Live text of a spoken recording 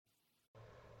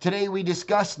Today we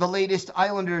discuss the latest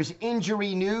Islanders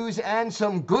injury news and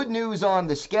some good news on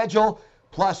the schedule.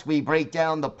 Plus we break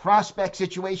down the prospect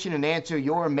situation and answer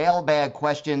your mailbag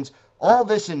questions. All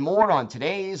this and more on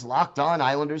today's Locked On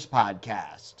Islanders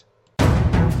podcast.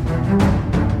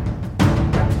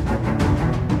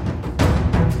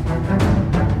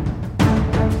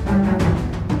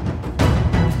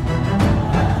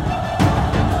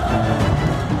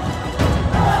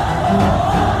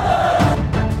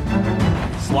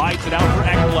 Slides it out for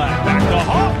Ekblad. Back to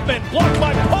Hoffman. Blocked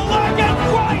by Polak and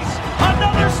Price.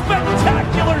 Another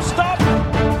spectacular stop.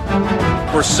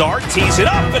 Broussard tees it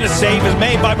up and a save is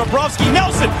made by Bobrovsky.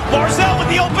 Nelson. Barzal with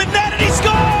the open net and he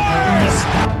scores!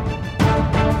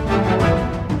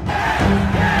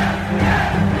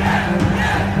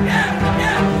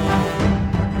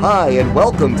 Hi, and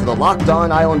welcome to the Locked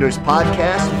On Islanders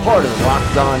podcast, part of the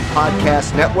Locked On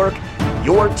Podcast Network,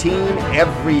 your team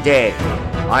every day.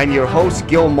 I'm your host,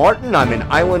 Gil Martin. I'm an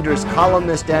Islanders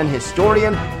columnist and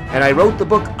historian, and I wrote the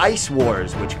book Ice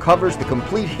Wars, which covers the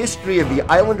complete history of the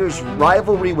Islanders'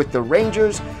 rivalry with the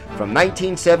Rangers from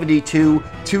 1972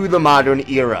 to the modern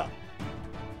era.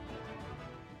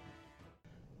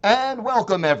 And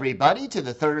welcome, everybody, to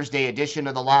the Thursday edition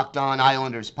of the Locked On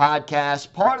Islanders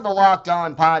podcast, part of the Locked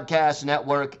On Podcast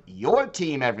Network, your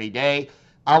team every day.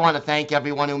 I want to thank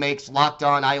everyone who makes Locked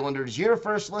On Islanders your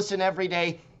first listen every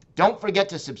day. Don't forget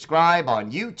to subscribe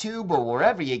on YouTube or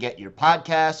wherever you get your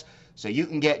podcasts so you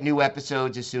can get new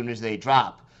episodes as soon as they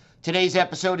drop. Today's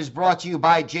episode is brought to you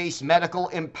by Jase Medical.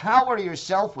 Empower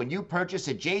yourself when you purchase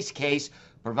a Jase case,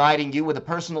 providing you with a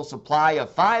personal supply of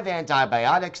 5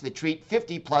 antibiotics that treat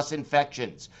 50-plus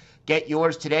infections. Get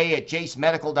yours today at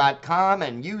jasemedical.com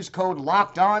and use code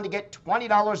LOCKEDON to get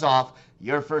 $20 off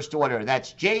your first order.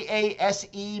 That's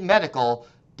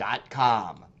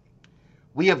jasemedical.com.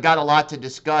 We have got a lot to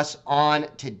discuss on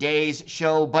today's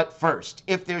show, but first,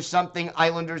 if there's something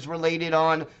Islanders related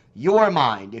on your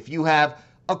mind, if you have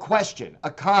a question, a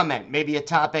comment, maybe a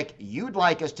topic you'd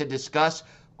like us to discuss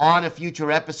on a future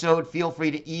episode, feel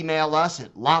free to email us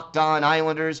at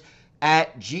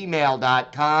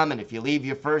lockedonislanders@gmail.com. And if you leave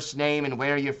your first name and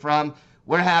where you're from,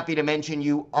 we're happy to mention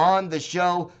you on the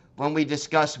show when we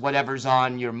discuss whatever's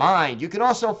on your mind. You can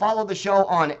also follow the show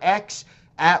on X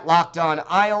at Locked On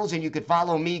Isles, and you could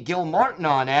follow me, Gil Martin,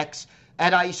 on X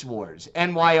at Ice Wars,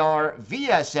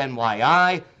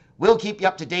 NYR_VSNYI. We'll keep you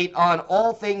up to date on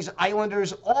all things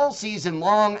Islanders all season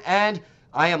long, and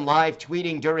I am live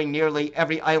tweeting during nearly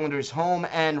every Islanders home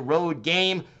and road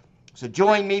game. So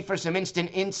join me for some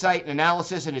instant insight and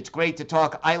analysis, and it's great to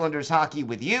talk Islanders hockey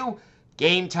with you,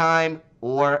 game time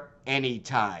or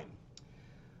anytime.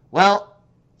 Well,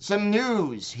 some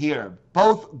news here,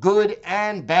 both good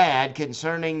and bad,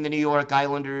 concerning the New York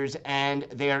Islanders and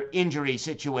their injury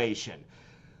situation.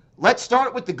 Let's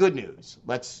start with the good news.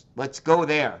 Let's go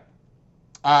there.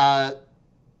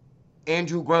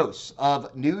 Andrew Gross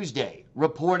of Newsday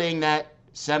reporting that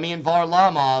Semyon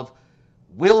Varlamov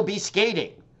will be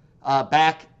skating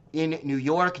back in New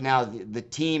York. Now, the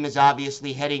team is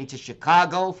obviously heading to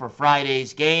Chicago for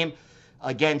Friday's game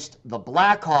against the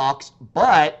Blackhawks,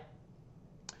 but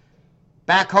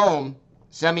back home,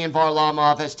 Semyon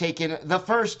Varlamov has taken the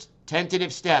first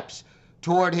tentative steps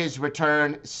toward his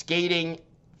return, skating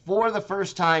for the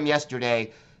first time yesterday.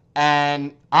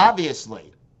 And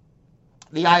obviously,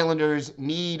 the Islanders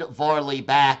need Varley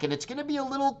back, and it's going to be a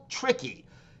little tricky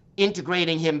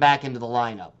integrating him back into the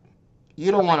lineup.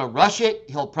 You don't want to rush it.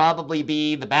 He'll probably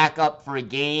be the backup for a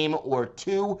game or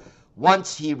two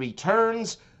once he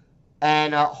returns,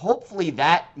 and hopefully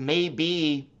that may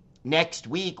be next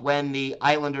week when the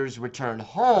Islanders return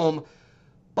home.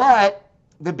 But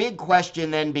the big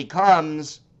question then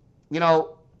becomes, Ilya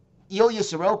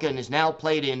Sorokin has now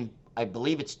played in, I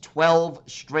believe it's 12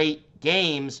 straight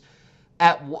games.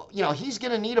 He's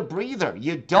going to need a breather.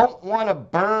 You don't want to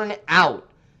burn out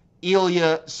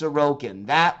Ilya Sorokin.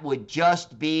 That would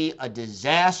just be a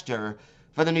disaster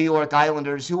for the New York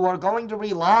Islanders, who are going to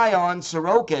rely on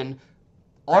Sorokin.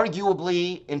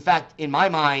 Arguably, in fact, in my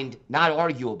mind, not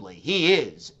arguably, he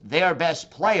is their best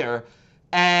player,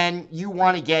 and you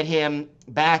want to get him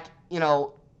back,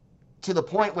 to the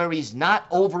point where he's not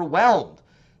overwhelmed.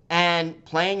 And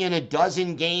playing in a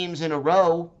dozen games in a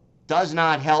row does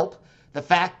not help. The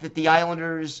fact that the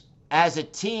Islanders, as a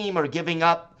team, are giving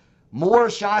up more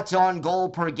shots on goal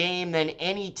per game than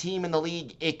any team in the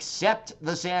league except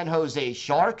the San Jose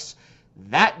Sharks,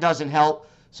 that doesn't help.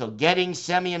 So getting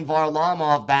Semyon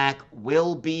Varlamov back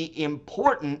will be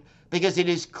important, because it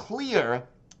is clear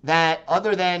that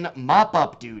other than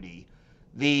mop-up duty,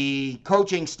 the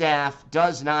coaching staff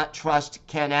does not trust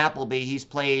Ken Appleby. He's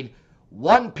played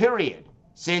one period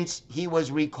since he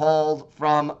was recalled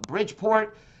from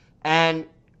Bridgeport. And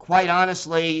quite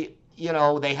honestly,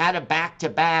 they had a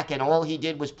back-to-back, and all he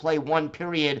did was play one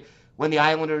period when the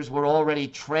Islanders were already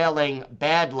trailing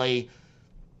badly.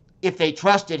 If they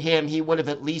trusted him, he would have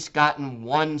at least gotten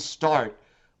one start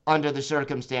under the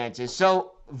circumstances.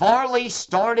 So Varley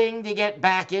starting to get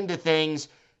back into things,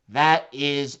 that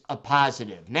is a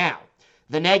positive. Now,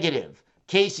 the negative,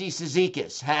 Casey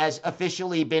Cizikas has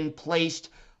officially been placed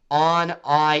on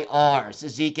IR.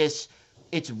 Cizikas,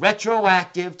 it's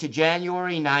retroactive to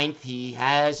January 9th. He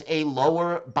has a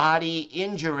lower body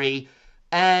injury,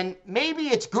 and maybe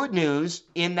it's good news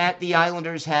in that the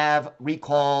Islanders have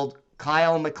recalled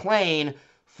Kyle McLean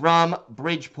from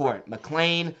Bridgeport.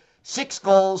 McLean, 6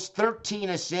 goals, 13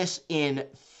 assists in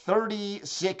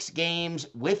 36 games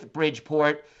with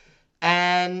Bridgeport,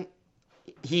 and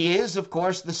he is, of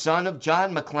course, the son of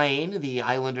John McLean, the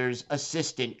Islanders'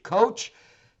 assistant coach.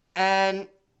 And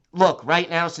look, right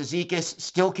now, Cizikas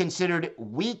still considered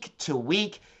week to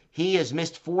week. He has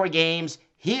missed 4 games.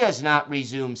 He has not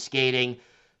resumed skating.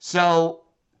 So,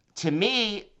 to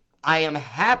me, I am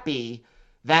happy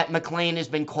that McLean has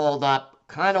been called up.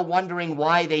 Kind of wondering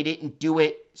why they didn't do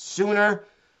it sooner.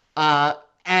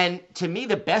 And to me,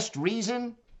 the best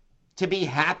reason to be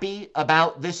happy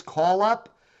about this call-up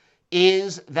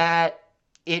is that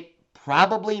it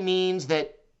probably means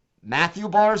that Matthew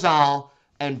Barzal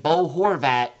and Bo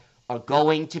Horvat are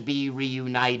going to be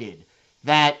reunited.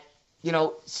 That,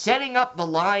 setting up the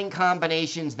line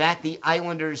combinations that the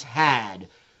Islanders had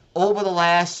over the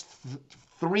last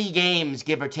 3 games,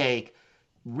 give or take,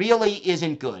 really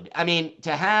isn't good. I mean,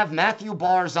 to have Matthew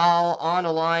Barzal on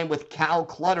a line with Cal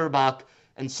Clutterbuck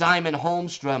and Simon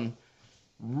Holmstrom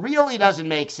really doesn't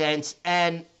make sense.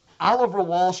 And Oliver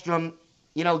Wahlstrom,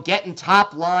 getting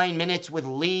top line minutes with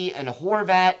Lee and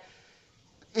Horvat.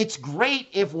 It's great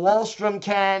if Wahlstrom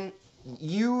can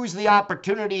use the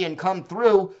opportunity and come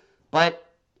through,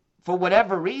 but for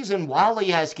whatever reason,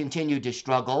 Wally has continued to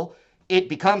struggle. It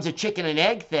becomes a chicken and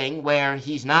egg thing where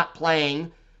he's not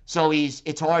playing, so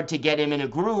it's hard to get him in a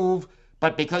groove,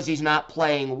 but because he's not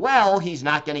playing well, he's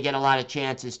not going to get a lot of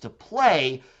chances to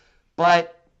play.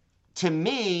 But to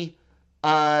me,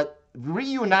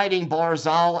 reuniting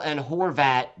Barzal and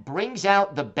Horvat brings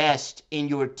out the best in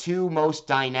your 2 most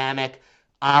dynamic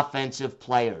offensive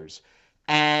players.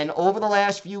 And over the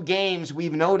last few games,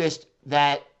 we've noticed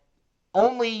that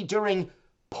only during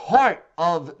part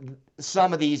of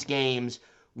some of these games,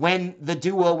 when the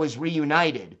duo was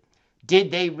reunited,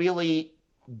 did they really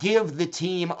give the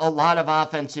team a lot of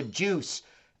offensive juice.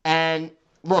 And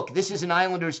look, this is an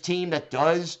Islanders team that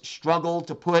does struggle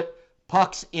to put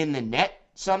pucks in the net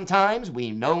sometimes.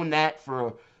 We've known that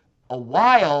for a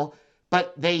while,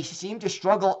 but they seem to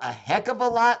struggle a heck of a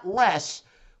lot less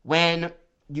when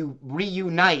you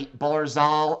reunite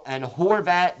Barzal and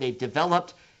Horvat. They've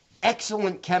developed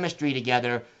excellent chemistry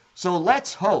together. So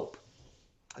let's hope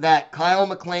that Kyle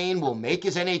McLean will make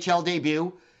his NHL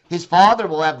debut. His father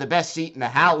will have the best seat in the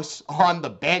house on the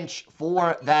bench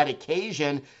for that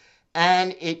occasion.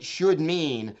 And it should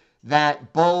mean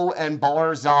that Bo and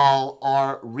Barzal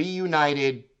are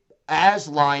reunited as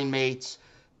line mates,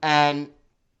 and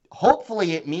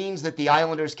hopefully it means that the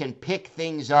Islanders can pick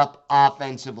things up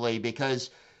offensively,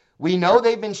 because we know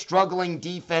they've been struggling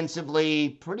defensively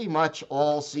pretty much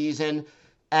all season.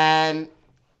 And,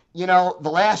 the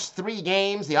last 3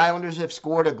 games, the Islanders have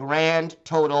scored a grand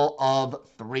total of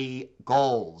 3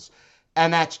 goals.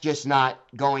 And that's just not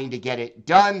going to get it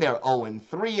done. They're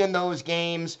 0-3 in those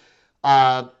games.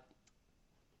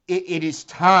 It is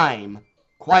time,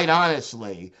 quite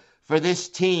honestly, for this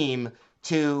team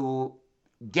to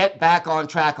get back on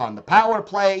track on the power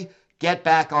play, get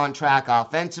back on track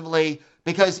offensively,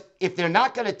 because if they're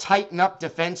not going to tighten up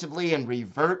defensively and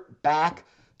revert back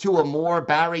to a more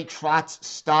Barry Trotz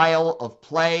style of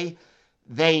play,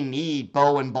 they need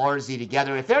Bo and Barzy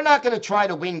together. If they're not going to try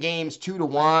to win games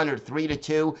 2-1 or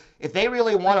 3-2, if they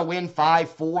really want to win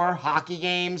 5-4 hockey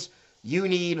games, you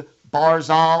need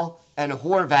Barzal and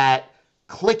Horvat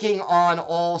clicking on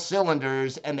all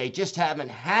cylinders, and they just haven't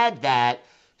had that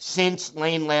since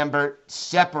Lane Lambert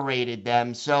separated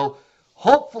them. So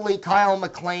hopefully Kyle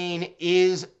McLean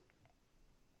is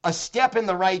a step in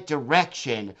the right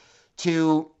direction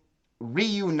to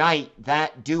reunite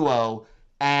that duo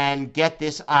and get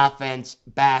this offense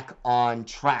back on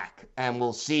track. And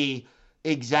we'll see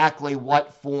exactly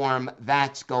what form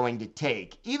that's going to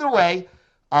take. Either way,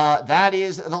 that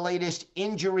is the latest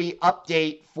injury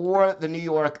update for the New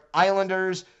York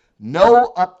Islanders.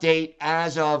 No update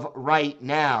as of right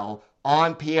now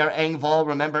on Pierre Engvall.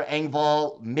 Remember,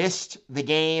 Engvall missed the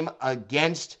game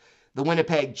against the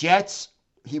Winnipeg Jets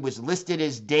He was listed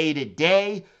as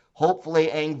day-to-day. Hopefully,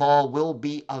 Engvall will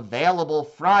be available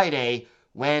Friday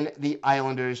when the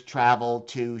Islanders travel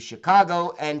to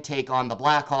Chicago and take on the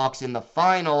Blackhawks in the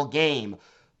final game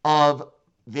of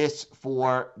this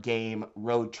 4-game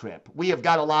road trip. We have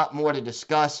got a lot more to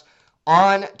discuss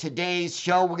on today's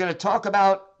show. We're going to talk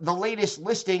about the latest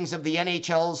listings of the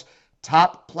NHL's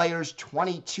top players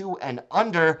 22 and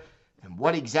under and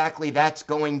what exactly that's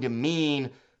going to mean,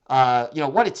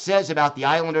 what it says about the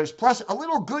Islanders, plus a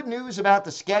little good news about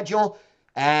the schedule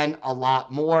and a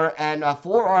lot more. And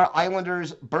for our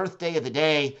Islanders birthday of the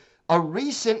day, a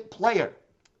recent player,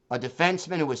 a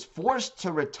defenseman who was forced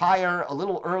to retire a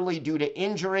little early due to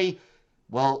injury.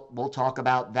 Well, we'll talk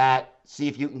about that, see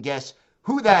if you can guess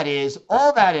who that is.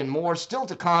 All that and more still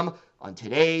to come on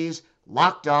today's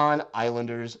Locked On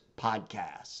Islanders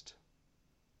podcast.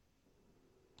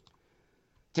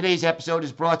 Today's episode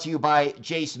is brought to you by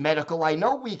Jase Medical. I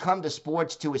know we come to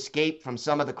sports to escape from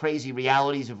some of the crazy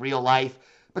realities of real life,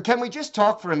 but can we just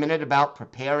talk for a minute about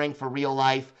preparing for real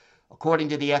life? According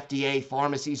to the FDA,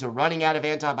 pharmacies are running out of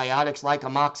antibiotics like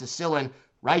amoxicillin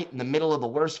right in the middle of the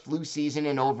worst flu season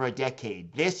in over a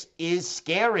decade. This is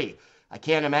scary. I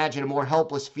can't imagine a more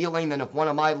helpless feeling than if one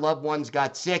of my loved ones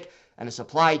got sick and a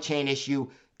supply chain issue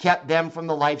kept them from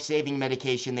the life-saving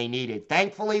medication they needed.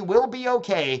 Thankfully, we'll be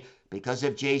okay because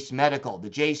of Jase Medical. The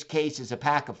Jase case is a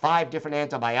pack of 5 different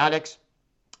antibiotics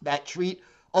that treat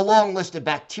a long list of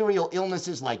bacterial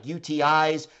illnesses like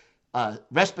UTIs,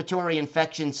 respiratory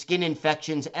infections, skin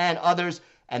infections, and others.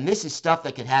 And this is stuff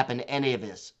that could happen to any of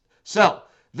us. So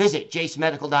visit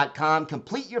jasemedical.com,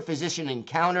 complete your physician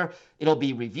encounter. It'll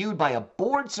be reviewed by a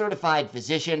board-certified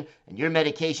physician, and your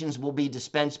medications will be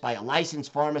dispensed by a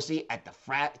licensed pharmacy at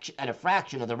a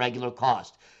fraction of the regular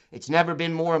cost. It's never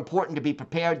been more important to be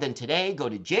prepared than today. Go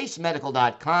to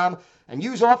jasemedical.com and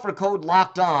use offer code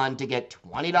LOCKEDON to get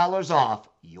 $20 off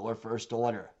your first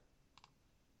order.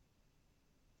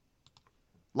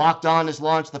 Locked On has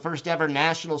launched the first ever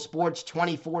national sports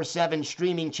 24/7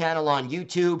 streaming channel on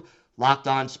YouTube. Locked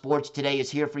On Sports Today is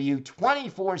here for you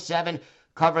 24/7,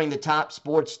 covering the top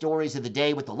sports stories of the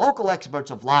day with the local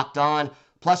experts of Locked On,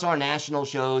 plus our national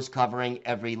shows covering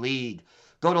every league.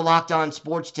 Go to Locked On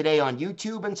Sports Today on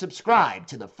YouTube and subscribe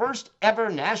to the first ever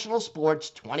national sports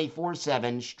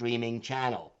 24/7 streaming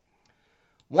channel.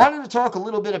 Wanted to talk a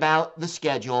little bit about the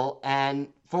schedule, and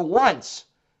for once,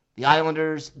 the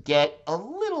Islanders get a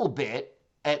little bit,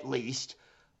 at least,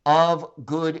 of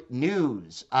good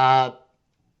news.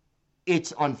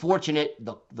 It's unfortunate,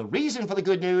 the reason for the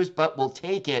good news, but we'll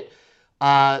take it.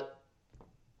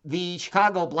 The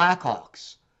Chicago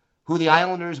Blackhawks, who the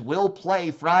Islanders will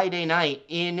play Friday night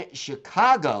in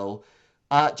Chicago,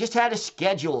 just had a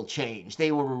schedule change.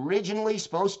 They were originally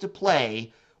supposed to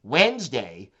play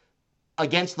Wednesday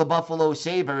against the Buffalo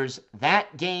Sabres.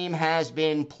 That game has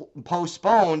been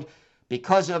postponed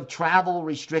because of travel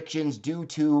restrictions due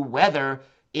to weather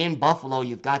in Buffalo.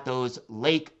 You've got those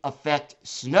lake effect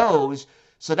snows.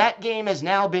 So that game has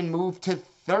now been moved to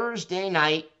Thursday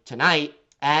night, tonight,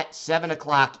 at 7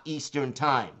 o'clock Eastern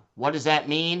Time. What does that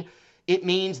mean? It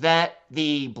means that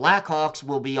the Blackhawks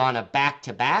will be on a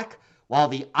back-to-back, while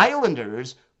the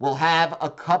Islanders will have a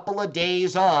couple of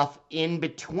days off in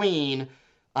between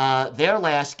their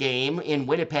last game in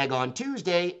Winnipeg on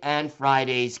Tuesday and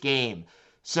Friday's game.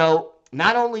 So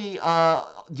not only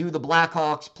do the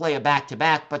Blackhawks play a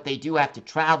back-to-back, but they do have to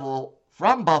travel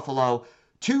from Buffalo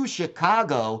to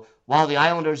Chicago, while the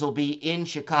Islanders will be in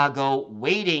Chicago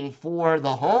waiting for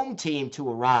the home team to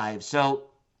arrive. So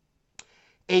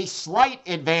a slight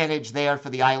advantage there for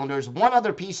the Islanders. One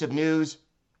other piece of news,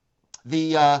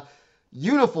 the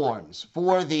uniforms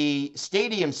for the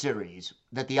Stadium Series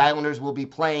that the Islanders will be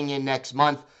playing in next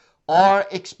month are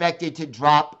expected to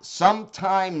drop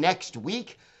sometime next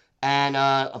week. And,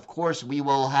 of course, we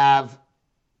will have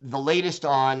the latest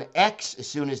on X as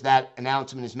soon as that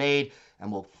announcement is made.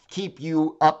 And we'll keep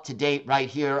you up to date right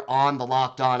here on the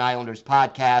Locked On Islanders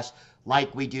podcast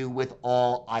like we do with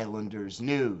all Islanders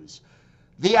news.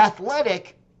 The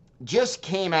Athletic just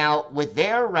came out with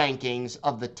their rankings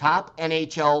of the top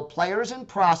NHL players and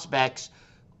prospects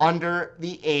under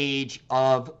the age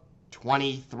of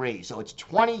 23. So it's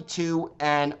 22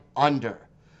 and under.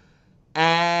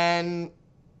 And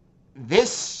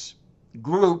this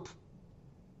group,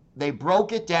 they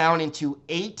broke it down into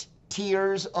 8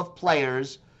 tiers of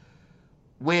players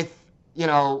with,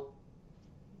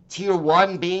 tier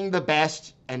 1 being the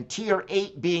best and tier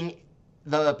 8 being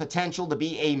the potential to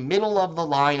be a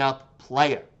middle-of-the-lineup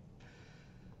player.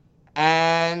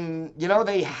 And,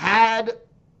 they had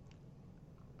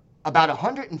about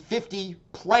 150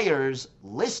 players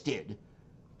listed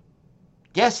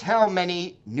Guess how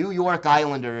many New York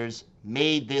Islanders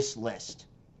made this list?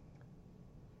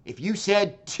 If you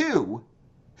said 2,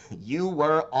 you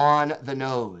were on the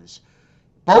nose.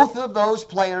 Both of those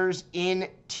players in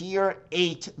Tier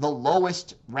 8, the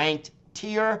lowest ranked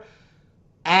tier.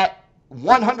 At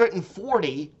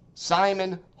 140,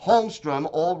 Simon Holmstrom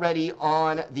already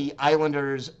on the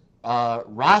Islanders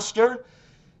roster.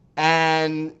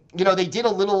 And, they did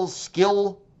a little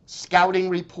skill scouting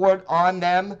report on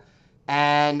them.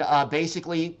 And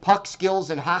basically, puck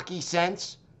skills and hockey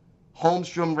sense,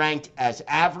 Holmstrom ranked as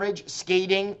average.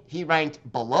 Skating, he ranked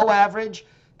below average.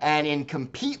 And in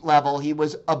compete level, he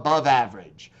was above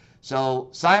average. So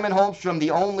Simon Holmstrom,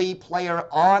 the only player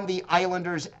on the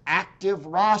Islanders' active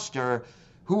roster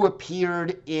who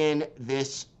appeared in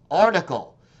this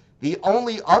article. The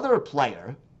only other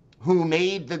player who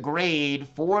made the grade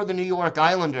for the New York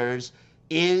Islanders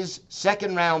is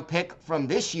second-round pick from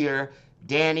this year,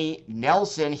 Danny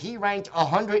Nelson. He ranked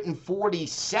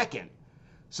 142nd.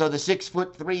 So the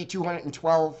 6'3",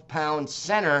 212-pound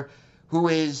center who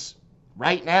is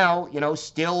right now,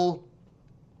 still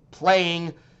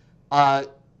playing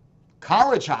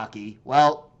college hockey,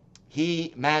 well,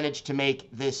 he managed to make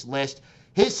this list.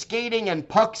 His skating and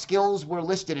puck skills were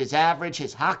listed as average,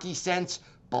 his hockey sense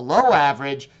below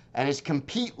average, and his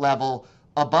compete level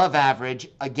above average.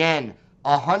 Again,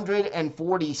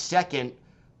 142nd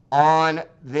on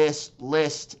this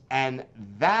list, and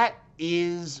that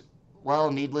is,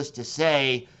 well, needless to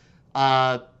say,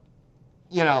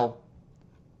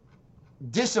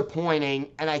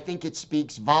 disappointing, and I think it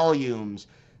speaks volumes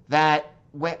that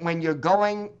when you're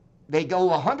they go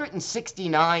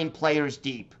 169 players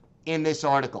deep in this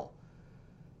article,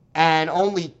 and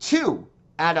only 2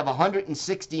 out of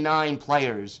 169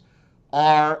 players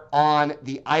are on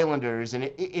the Islanders.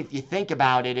 And if you think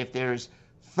about it, if there's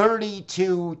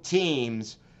 32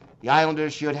 teams, the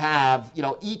Islanders should have,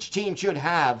 each team should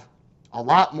have a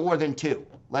lot more than 2.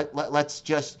 Let's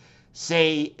just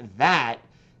say that.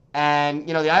 And,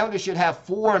 the Islanders should have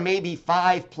 4, maybe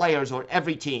 5 players, or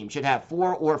every team should have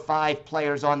 4 or 5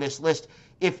 players on this list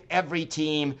if every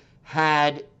team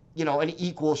had, an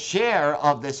equal share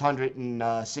of this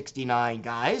 169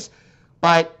 guys.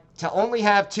 But to only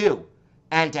have 2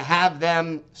 and to have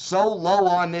them so low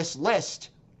on this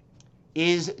list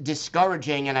is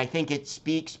discouraging, and I think it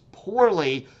speaks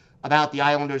poorly about the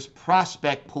Islanders'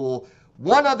 prospect pool.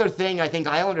 One other thing I think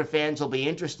Islander fans will be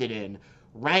interested in,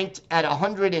 ranked at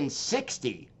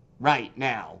 160 right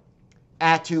now,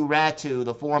 Aatu Räty,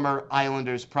 the former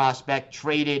Islanders prospect,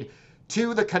 traded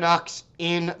to the Canucks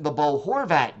in the Bo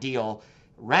Horvat deal.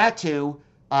 Räty,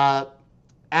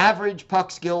 average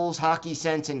puck skills, hockey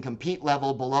sense, and compete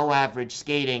level below average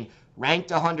skating, ranked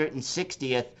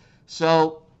 160th.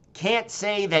 So can't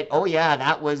say that, oh yeah,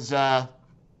 that was, a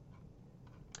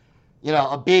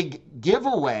big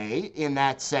giveaway in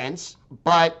that sense.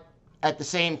 But at the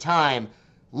same time,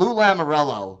 Lou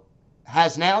Lamoriello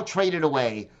has now traded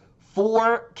away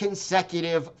 4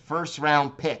 consecutive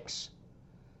first-round picks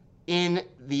in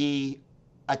the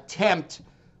attempt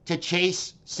to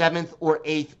chase 7th or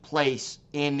 8th place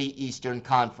in the Eastern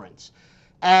Conference.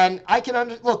 And I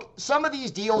can look, some of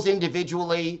these deals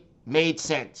individually made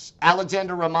sense.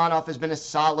 Alexander Romanov has been a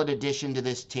solid addition to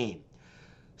this team.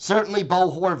 Certainly Bo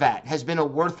Horvat has been a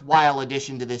worthwhile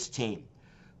addition to this team.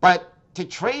 But to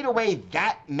trade away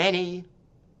that many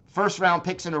first-round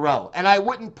picks in a row, and I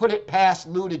wouldn't put it past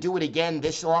Lou to do it again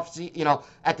this offseason,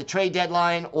 at the trade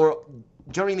deadline or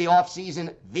during the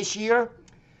offseason this year.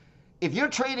 If you're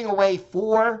trading away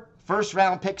 4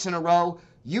 first-round picks in a row,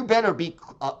 you better be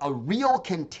a real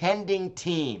contending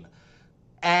team.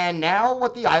 And now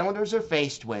what the Islanders are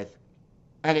faced with,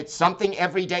 and it's something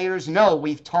everydayers know,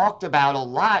 we've talked about a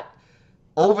lot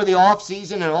over the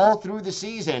offseason and all through the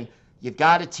season. You've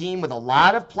got a team with a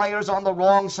lot of players on the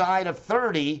wrong side of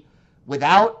 30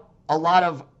 without a lot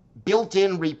of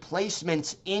built-in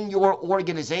replacements in your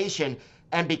organization.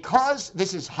 And because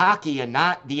this is hockey and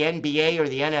not the NBA or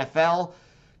the NFL,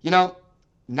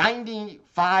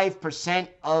 95%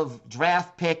 of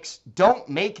draft picks don't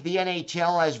make the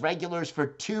NHL as regulars for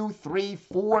 2, 3,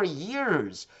 4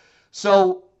 years.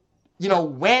 So,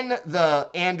 when the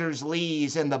Anders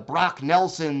Lees and the Brock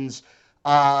Nelsons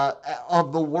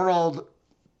of the world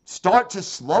start to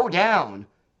slow down,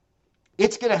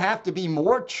 it's going to have to be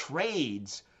more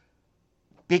trades,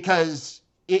 because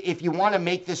if you want to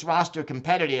make this roster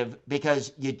competitive,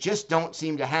 because you just don't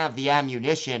seem to have the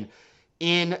ammunition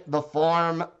in the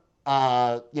farm,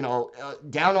 down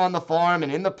on the farm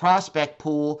and in the prospect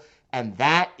pool, and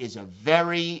that is a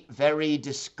very, very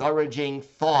discouraging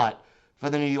thought for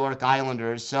the New York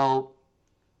Islanders. So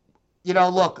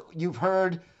look, you've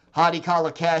heard Hadi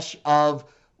Kalakesh of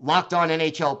Locked On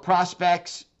NHL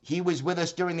Prospects. He was with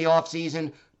us during the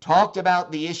offseason, talked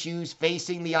about the issues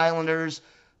facing the Islanders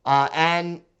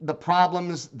and the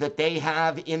problems that they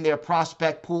have in their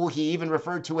prospect pool. He even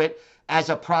referred to it as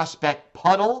a prospect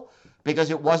puddle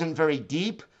because it wasn't very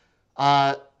deep.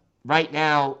 Right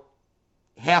now,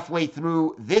 halfway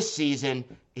through this season,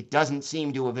 it doesn't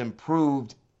seem to have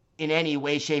improved in any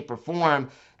way, shape, or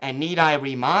form. And need I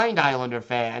remind Islander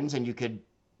fans, and you could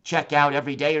check out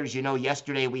every day, as you know,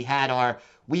 yesterday we had our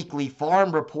weekly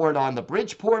farm report on the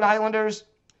Bridgeport Islanders.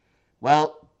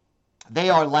 Well, they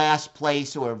are last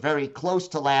place or very close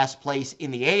to last place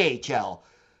in the AHL.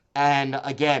 And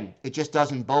again, it just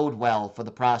doesn't bode well for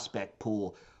the prospect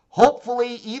pool.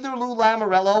 Hopefully, either Lou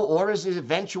Lamoriello or his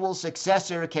eventual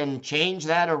successor can change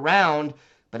that around.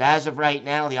 But as of right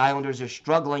now, the Islanders are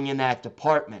struggling in that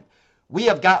department. We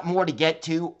have got more to get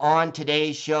to on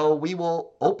today's show. We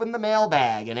will open the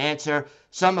mailbag and answer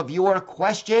some of your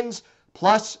questions.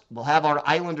 Plus, we'll have our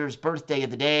Islanders birthday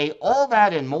of the day. All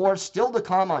that and more still to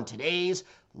come on today's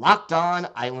Locked On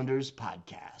Islanders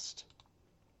podcast.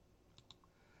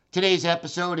 Today's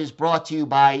episode is brought to you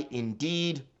by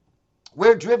Indeed.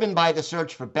 We're driven by the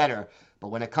search for better, but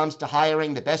when it comes to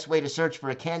hiring, the best way to search for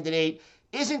a candidate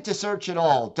isn't to search at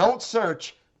all. Don't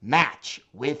search, match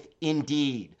with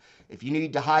Indeed. If you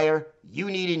need to hire, you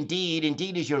need Indeed.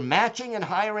 Indeed is your matching and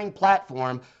hiring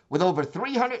platform with over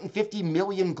 350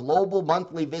 million global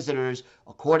monthly visitors,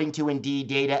 according to Indeed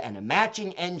data, and a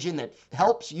matching engine that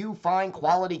helps you find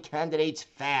quality candidates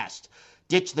fast.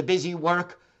 Ditch the busy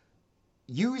work.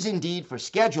 Use Indeed for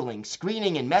scheduling,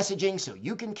 screening, and messaging so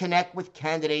you can connect with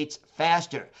candidates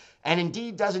faster. And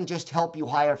Indeed doesn't just help you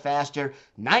hire faster.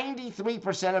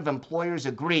 93% of employers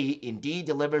agree Indeed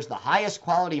delivers the highest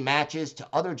quality matches to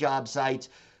other job sites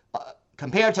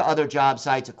compared to other job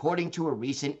sites, according to a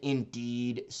recent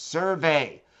Indeed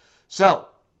survey. So,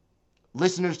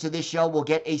 listeners to this show will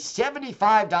get a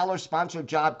 $75 sponsored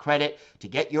job credit to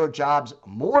get your jobs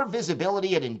more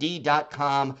visibility at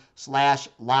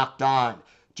Indeed.com/lockedon.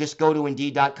 Just go to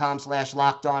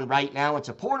Indeed.com/lockedon right now and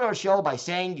support our show by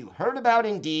saying you heard about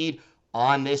Indeed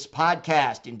on this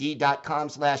podcast.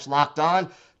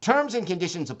 Indeed.com/lockedon. Terms and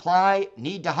conditions apply.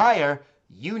 Need to hire?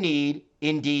 You need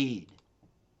Indeed.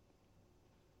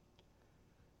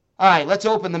 All right, let's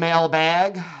open the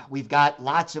mailbag. We've got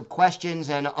lots of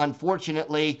questions and,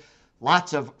 unfortunately,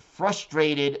 lots of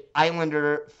frustrated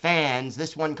Islander fans.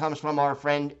 This one comes from our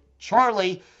friend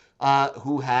Charlie,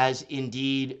 who has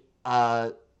indeed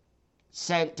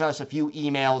sent us a few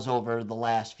emails over the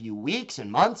last few weeks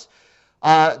and months.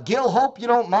 Gil, hope you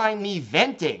don't mind me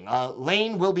venting.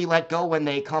 Lane will be let go when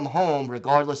they come home,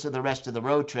 regardless of the rest of the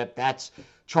road trip. That's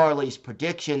Charlie's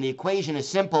prediction. The equation is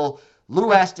simple.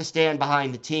 Lou has to stand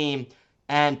behind the team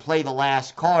and play the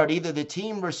last card. Either the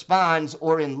team responds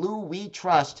or in Lou we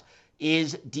trust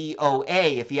is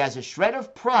DOA. If he has a shred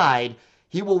of pride,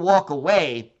 he will walk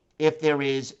away if there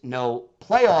is no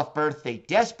playoff berth. They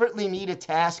desperately need a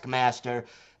taskmaster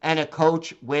and a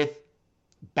coach with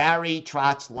Barry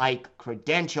Trotz-like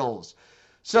credentials.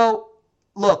 So,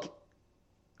 look,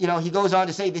 he goes on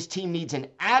to say this team needs an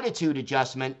attitude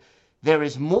adjustment. There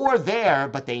is more there,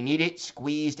 but they need it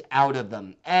squeezed out of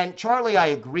them. And Charlie, I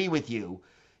agree with you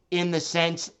in the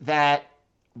sense that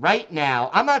right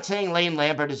now, I'm not saying Lane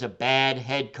Lambert is a bad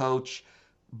head coach,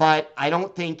 but I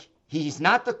don't think he's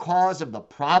not the cause of the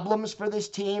problems for this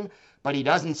team, but he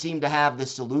doesn't seem to have the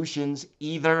solutions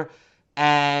either.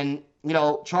 And,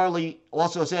 Charlie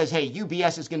also says, hey,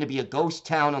 UBS is going to be a ghost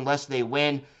town unless they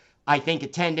win. I think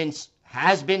attendance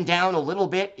has been down a little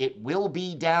bit. It will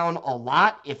be down a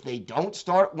lot if they don't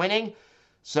start winning.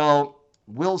 So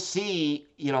we'll see,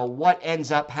 what ends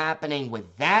up happening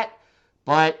with that.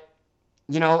 But,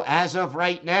 as of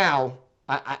right now,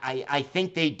 I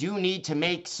think they do need to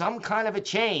make some kind of a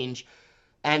change.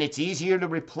 And it's easier to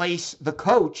replace the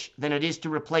coach than it is to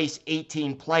replace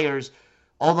 18 players.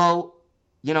 Although,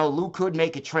 Lou could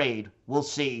make a trade. We'll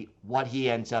see what he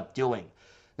ends up doing.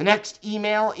 The next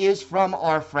email is from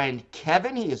our friend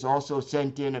Kevin. He has also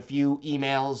sent in a few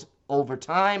emails over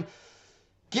time.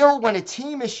 Gil, when a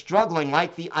team is struggling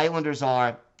like the Islanders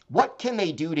are, what can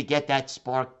they do to get that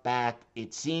spark back?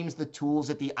 It seems the tools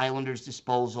at the Islanders'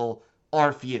 disposal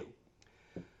are few.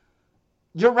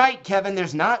 You're right, Kevin.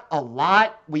 There's not a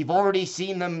lot. We've already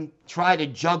seen them try to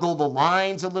juggle the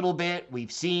lines a little bit.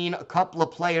 We've seen a couple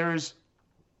of players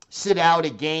sit out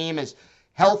a game as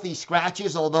healthy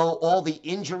scratches, although all the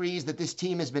injuries that this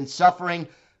team has been suffering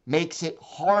makes it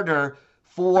harder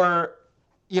for,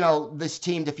 this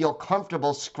team to feel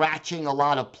comfortable scratching a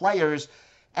lot of players.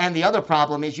 And the other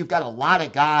problem is you've got a lot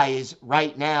of guys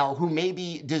right now who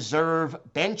maybe deserve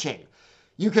benching.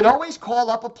 You could always call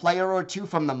up a player or two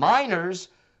from the minors,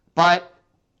 but,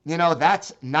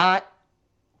 that's not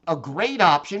a great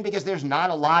option because there's not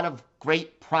a lot of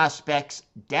great prospects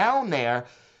down there.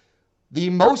 The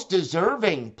most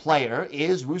deserving player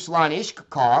is Ruslan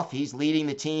Ishkakov. He's leading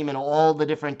the team in all the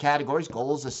different categories,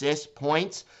 goals, assists,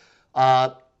 points.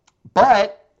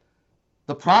 But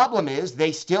the problem is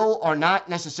they still are not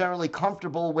necessarily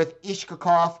comfortable with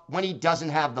Ishkakov when he doesn't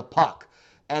have the puck.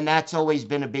 And that's always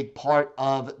been a big part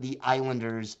of the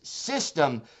Islanders'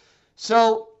 system.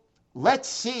 So let's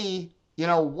see,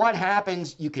 what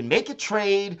happens. You can make a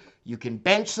trade, you can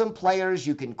bench some players,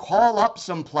 you can call up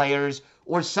some players,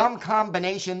 or some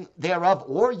combination thereof,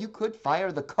 or you could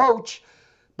fire the coach.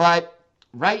 But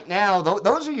right now,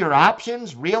 those are your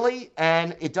options, really,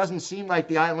 and it doesn't seem like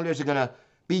the Islanders are going to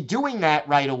be doing that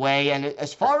right away. And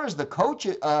as far as the coach,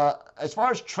 as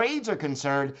far as trades are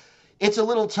concerned, it's a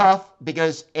little tough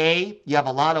because, A, you have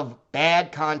a lot of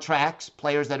bad contracts,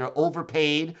 players that are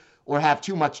overpaid or have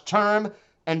too much term,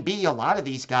 and B, a lot of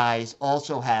these guys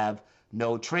also have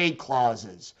no trade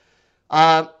clauses.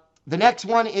 The next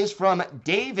one is from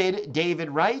David. David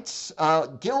writes,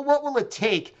 Gil, what will it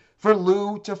take for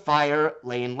Lou to fire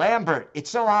Lane Lambert?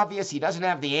 It's so obvious he doesn't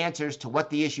have the answers to what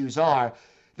the issues are.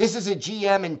 This is a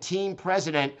GM and team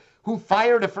president who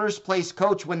fired a first-place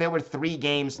coach when there were 3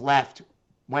 games left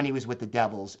when he was with the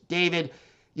Devils. David,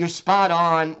 you're spot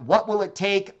on. What will it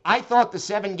take? I thought the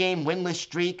 7-game winless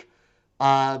streak,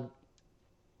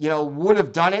 would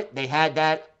have done it. They had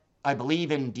that, I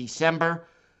believe, in December.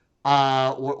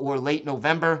 Or late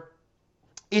November.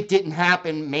 It didn't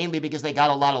happen mainly because they got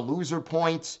a lot of loser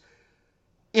points.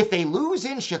 If they lose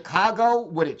in Chicago,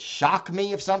 would it shock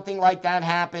me if something like that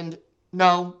happened?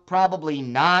 No, probably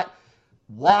not.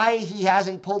 Why he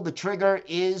hasn't pulled the trigger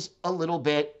is a little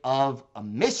bit of a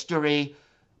mystery,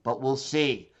 but we'll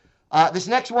see. This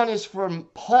next one is from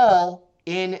Paul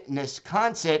in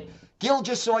Wisconsin. Gil,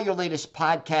 just saw your latest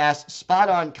podcast, spot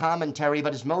on commentary,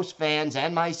 but as most fans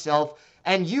and myself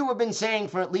and you have been saying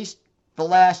for at least the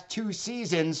last 2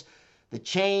 seasons, the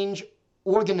change,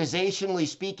 organizationally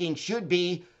speaking, should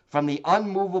be from the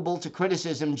unmovable to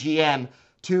criticism GM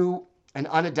to an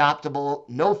unadoptable,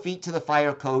 no feet to the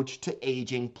fire coach to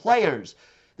aging players.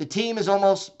 The team is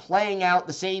almost playing out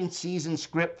the same season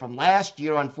script from last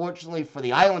year. Unfortunately for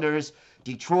the Islanders,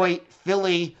 Detroit,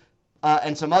 Philly,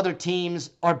 and some other teams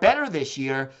are better this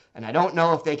year, and I don't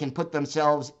know if they can put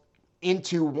themselves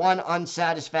into one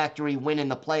unsatisfactory win in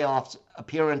the playoffs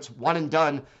appearance, one and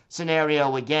done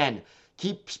scenario again.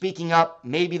 Keep speaking up.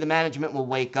 Maybe the management will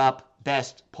wake up.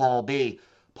 Best, Paul B.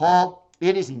 Paul,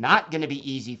 it is not going to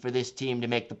be easy for this team to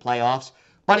make the playoffs,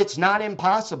 but it's not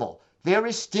impossible. There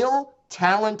is still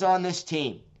talent on this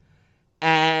team.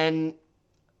 And,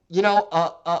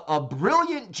 a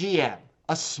brilliant GM,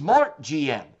 a smart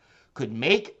GM, could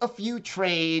make a few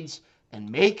trades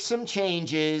and make some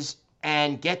changes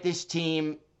and get this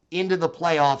team into the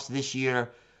playoffs this year.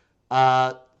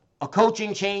 A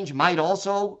coaching change might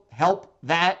also help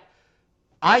that.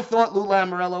 I thought Lou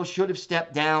Lamoriello should have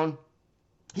stepped down.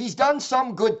 He's done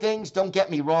some good things, don't get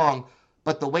me wrong,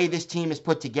 but the way this team is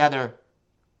put together,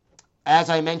 as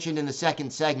I mentioned in the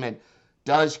second segment,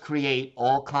 does create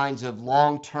all kinds of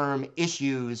long-term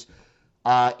issues.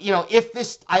 If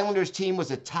this Islanders team was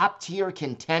a top-tier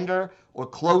contender or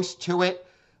close to it,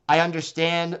 I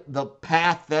understand the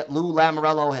path that Lou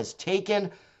Lamoriello has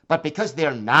taken, but because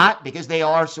they're not, because they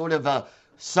are sort of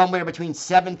somewhere between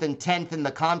 7th and 10th in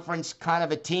the conference kind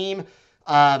of a team,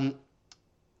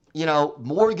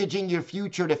 mortgaging your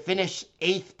future to finish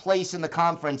 8th place in the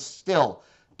conference still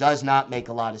does not make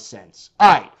a lot of sense. All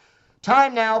right,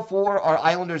 time now for our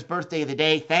Islanders birthday of the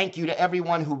day. Thank you to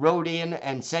everyone who wrote in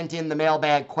and sent in the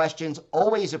mailbag questions.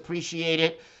 Always appreciate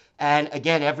it. And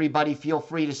again, everybody feel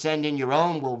free to send in your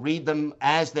own. We'll read them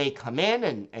as they come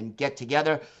in and get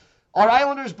together. Our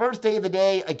Islanders birthday of the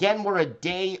day, again, we're a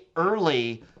day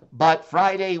early, but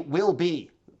Friday will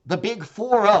be the big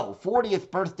 4-0,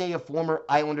 40th birthday of former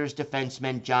Islanders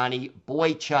defenseman Johnny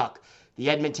Boychuk.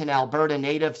 The Edmonton, Alberta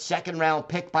native, 2nd-round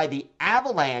pick by the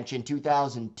Avalanche in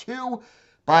 2002,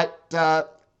 but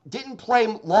didn't play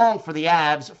long for the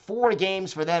Avs. 4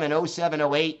 games for them in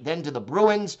 07-08, then to the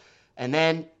Bruins, and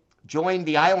then joined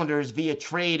the Islanders via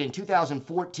trade in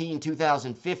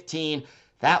 2014-2015.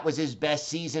 That was his best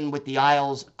season with the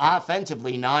Isles.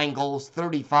 Offensively, 9 goals,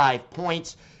 35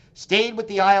 points. Stayed with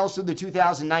the Isles through the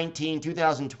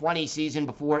 2019-2020 season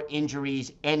before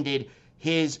injuries ended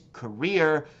his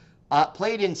career.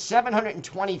 Played in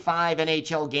 725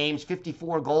 NHL games,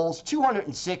 54 goals,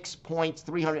 206 points,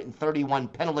 331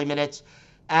 penalty minutes,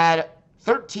 had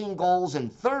 13 goals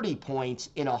and 30 points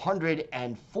in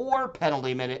 104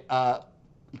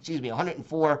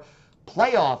 104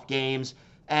 playoff games.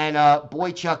 And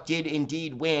Boychuk did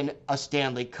indeed win a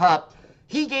Stanley Cup.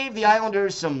 He gave the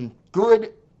Islanders some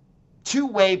good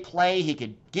two-way play. He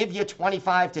could give you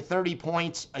 25 to 30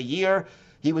 points a year.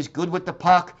 He was good with the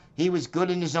puck. He was good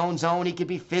in his own zone. He could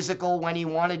be physical when he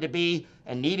wanted to be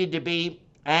and needed to be.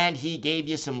 And he gave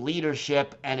you some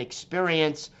leadership and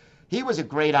experience. He was a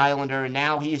great Islander, and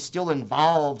now he is still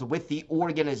involved with the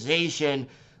organization,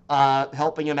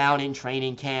 helping him out in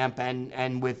training camp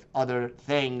and with other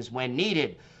things when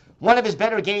needed. One of his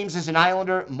better games as an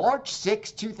Islander, March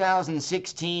 6,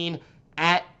 2016,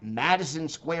 at Madison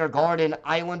Square Garden,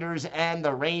 Islanders and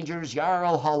the Rangers.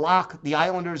 Jaro Halak, the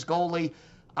Islanders goalie,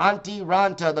 Antti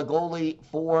Ranta, the goalie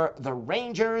for the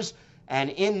Rangers. And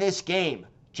in this game,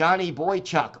 Johnny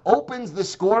Boychuk opens the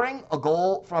scoring, a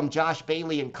goal from Josh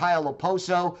Bailey and Kyle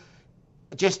Oposo,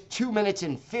 just 2 minutes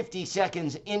and 50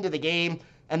 seconds into the game.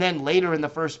 And then later in the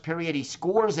first period, he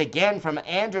scores again from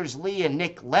Anders Lee and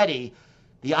Nick Leddy.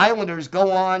 The Islanders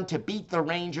go on to beat the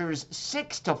Rangers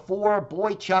 6-4.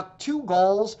 Boychuk, 2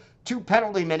 goals, 2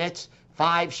 penalty minutes,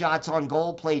 5 shots on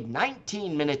goal, played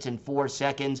 19 minutes and 4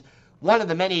 seconds. One of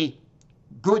the many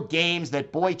good games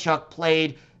that Boychuk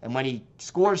played. And when he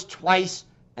scores twice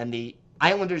and the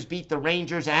Islanders beat the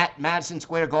Rangers at Madison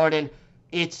Square Garden,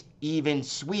 it's even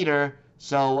sweeter.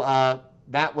 So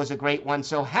that was a great one.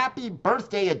 So happy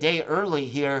birthday a day early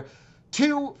here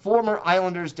to former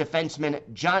Islanders defenseman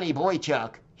Johnny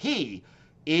Boychuk. He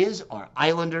is our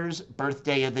Islanders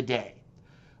birthday of the day.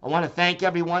 I want to thank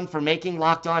everyone for making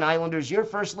Locked On Islanders your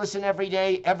first listen every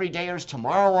day. Everydayers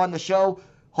tomorrow on the show.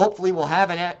 Hopefully we'll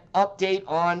have an update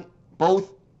on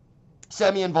both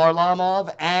Semyon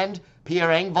Varlamov and Pierre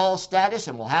Engvall's status,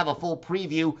 and we'll have a full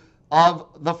preview of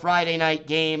the Friday night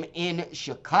game in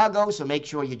Chicago, so make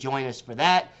sure you join us for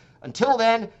that. Until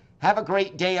then, have a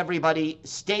great day, everybody.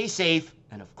 Stay safe,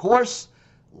 and of course,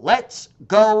 let's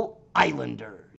go Islanders.